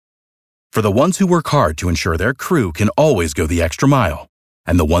For the ones who work hard to ensure their crew can always go the extra mile,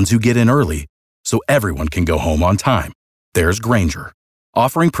 and the ones who get in early so everyone can go home on time, there's Grainger,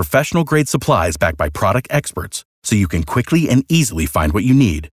 offering professional-grade supplies backed by product experts so you can quickly and easily find what you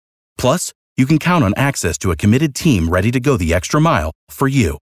need. Plus, you can count on access to a committed team ready to go the extra mile for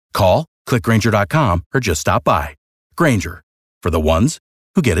you. Call, click Grainger.com, or just stop by. Grainger, for the ones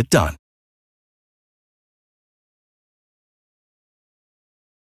who get it done.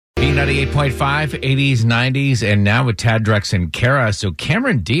 B98.5, 80s, 90s, and now with Tad Drex and Kara. So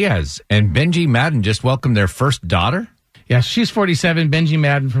Cameron Diaz and Benji Madden just welcomed their first daughter? Yeah, she's 47. Benji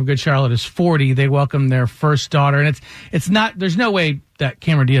Madden from Good Charlotte is 40. They welcomed their first daughter. And it's not, there's no way that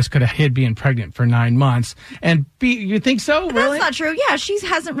Cameron Diaz could have hid being pregnant for 9 months. And you think so? But really? That's not true. Yeah, she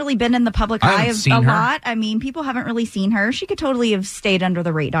hasn't really been in the public eye a lot. I mean, people haven't really seen her. She could totally have stayed under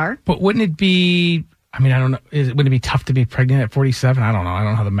the radar. But wouldn't it be, I mean, I don't know, wouldn't it be tough to be pregnant at 47? I don't know. I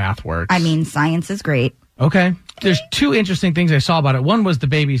don't know how the math works. I mean, science is great. Okay. There's two interesting things I saw about it. One was the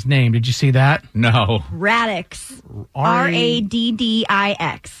baby's name. Did you see that? No. Radix.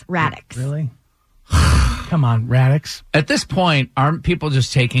 Raddix. Radix. Really? Come on, Radix. At this point, aren't people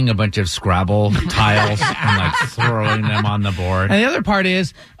just taking a bunch of Scrabble tiles and like throwing them on the board? And the other part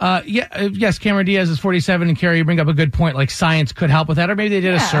is, yes, Cameron Diaz is 47, and Carrie, you bring up a good point. Like science could help with that, or maybe they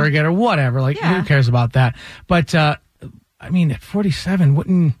did a surrogate or whatever. Like who cares about that? But I mean, at 47,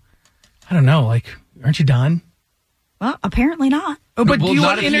 wouldn't, I don't know. Like, aren't you done? Well, apparently not. Oh, but well, do you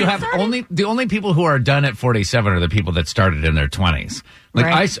not if you have the only people who are done at 47 are the people that started in their 20s. Like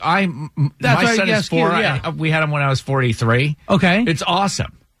right. My son is 4. We had him when I was 43. Okay, it's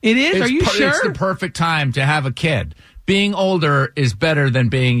awesome. It is. Are you sure? It's the perfect time to have a kid. Being older is better than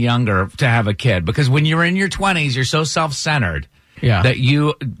being younger to have a kid, because when you're in your 20s, you're so self-centered that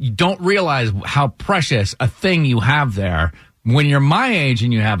you don't realize how precious a thing you have there. When you're my age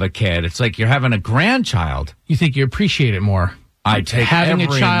and you have a kid, it's like you're having a grandchild. You think you appreciate it more. I take having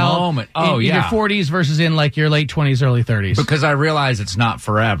every a child moment. In your 40s versus in like your late 20s, early 30s. Because I realize it's not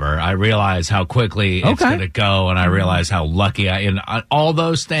forever. I realize how quickly it's going to go, and I realize how lucky and all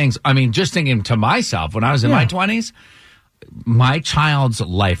those things. I mean, just thinking to myself, when I was in my 20s, my child's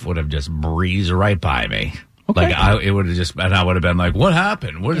life would have just breezed right by me. Okay. Like it would have just, and I would have been like, "What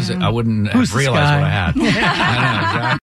happened? What is it?" I wouldn't have realized what I had. I know, exactly.